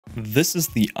This is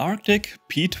the Arctic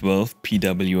P12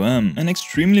 PWM, an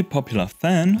extremely popular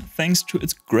fan thanks to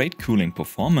its great cooling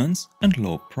performance and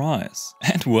low price.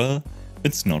 And well,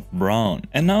 it's not brown.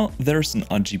 And now there's an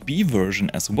RGB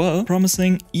version as well,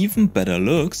 promising even better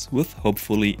looks with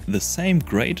hopefully the same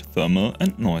great thermal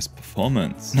and noise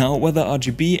performance. Now, whether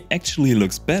RGB actually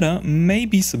looks better may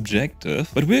be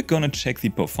subjective, but we're gonna check the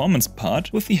performance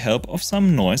part with the help of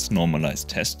some noise normalized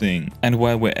testing. And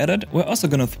while we're at it, we're also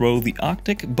gonna throw the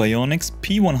Arctic BioniX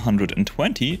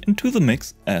P120 into the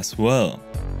mix as well.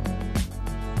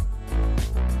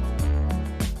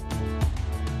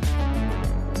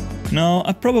 Now,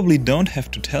 I probably don't have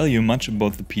to tell you much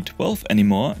about the P12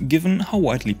 anymore, given how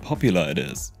widely popular it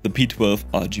is. The P12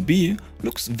 RGB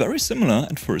looks very similar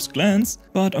at first glance,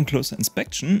 but on closer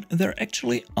inspection there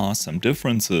actually are some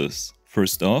differences.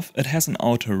 First off, it has an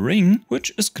outer ring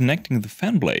which is connecting the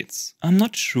fan blades. I'm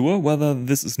not sure whether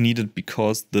this is needed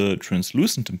because the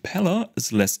translucent impeller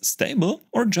is less stable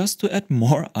or just to add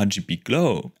more RGB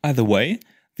glow. Either way,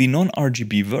 the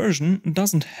non-RGB version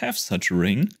doesn't have such a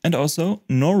ring, and also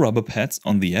no rubber pads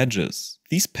on the edges.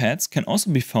 These pads can also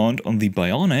be found on the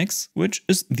BioniX, which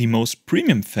is the most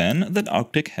premium fan that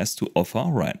Arctic has to offer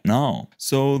right now.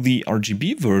 So the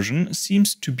RGB version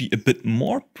seems to be a bit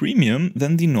more premium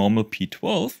than the normal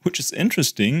P12, which is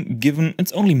interesting given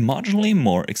it's only marginally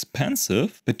more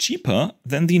expensive, but cheaper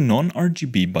than the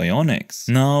non-RGB BioniX.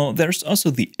 Now there's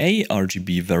also the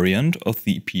A-RGB variant of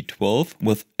the P12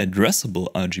 with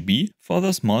addressable RGB for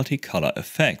those multicolor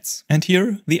effects. And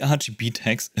here the RGB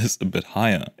tax is a bit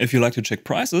higher. If you like to check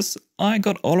prices, I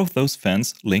got all of those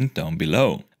fans linked down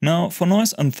below. Now, for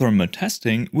noise and thermal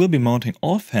testing, we'll be mounting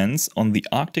all fans on the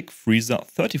Arctic Freezer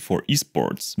 34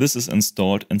 eSports. This is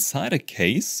installed inside a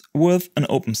case with an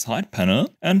open side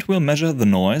panel and will measure the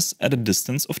noise at a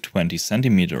distance of 20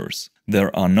 centimeters.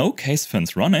 There are no case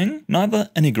fans running, neither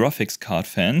any graphics card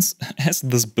fans, as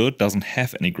this build doesn't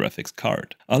have any graphics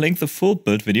card. I'll link the full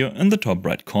build video in the top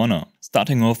right corner.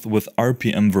 Starting off with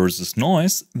RPM versus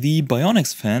noise, the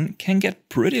BioniX fan can get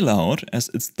pretty loud as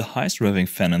it's the highest revving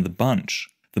fan in the bunch.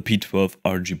 The P12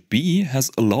 RGB has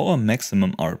a lower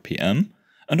maximum RPM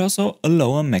and also a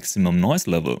lower maximum noise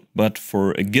level, but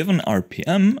for a given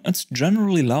RPM it's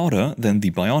generally louder than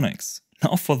the BioniX.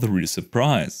 Now for the real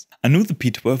surprise. I knew the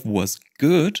P12 was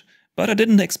good, but I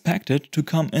didn't expect it to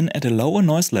come in at a lower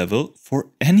noise level for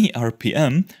any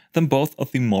RPM than both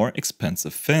of the more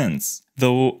expensive fans.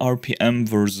 Though RPM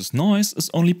versus noise is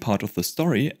only part of the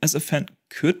story, as a fan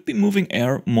could be moving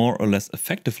air more or less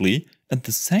effectively at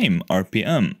the same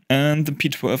RPM. And the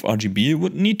P12 RGB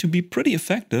would need to be pretty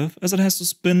effective, as it has to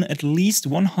spin at least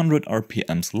 100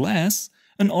 RPMs less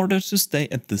in order to stay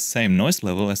at the same noise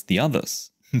level as the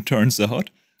others. Turns out,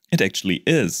 it actually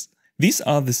is. These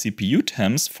are the CPU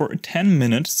temps for a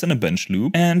 10-minute Cinebench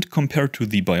loop, and compared to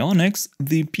the BioniX,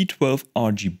 the P12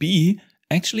 RGB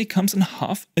actually comes in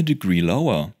half a degree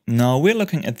lower. Now we're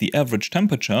looking at the average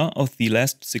temperature of the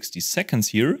last 60 seconds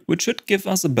here, which should give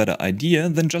us a better idea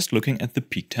than just looking at the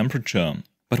peak temperature.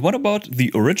 But what about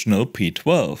the original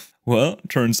P12? Well,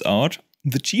 turns out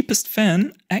the cheapest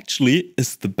fan actually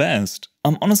is the best.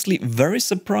 I'm honestly very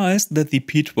surprised that the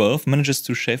P12 manages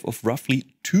to shave off roughly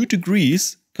 2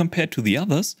 degrees compared to the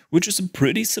others, which is a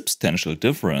pretty substantial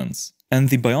difference. And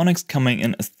the BioniX coming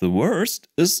in as the worst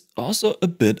is also a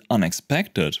bit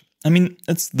unexpected. I mean,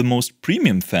 it's the most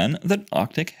premium fan that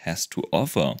Arctic has to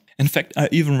offer. In fact, I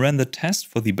even ran the test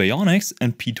for the BioniX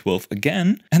and P12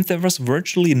 again, and there was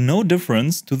virtually no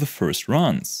difference to the first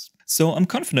runs. So I'm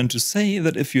confident to say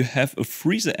that if you have a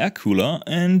freezer air cooler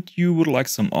and you would like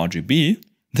some RGB,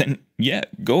 then yeah,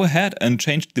 go ahead and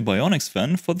change the BioniX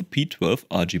fan for the P12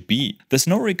 RGB. There's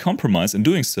no real compromise in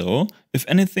doing so. If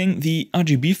anything, the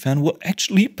RGB fan will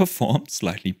actually perform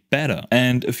slightly better.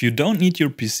 And if you don't need your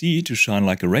PC to shine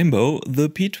like a rainbow, the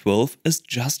P12 is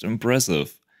just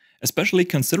impressive. Especially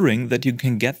considering that you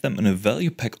can get them in a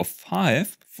value pack of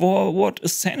 5 for what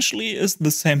essentially is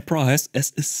the same price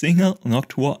as a single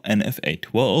Noctua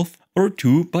NFA12 or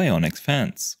 2 BioniX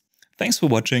fans. Thanks for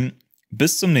watching,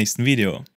 bis zum nächsten Video.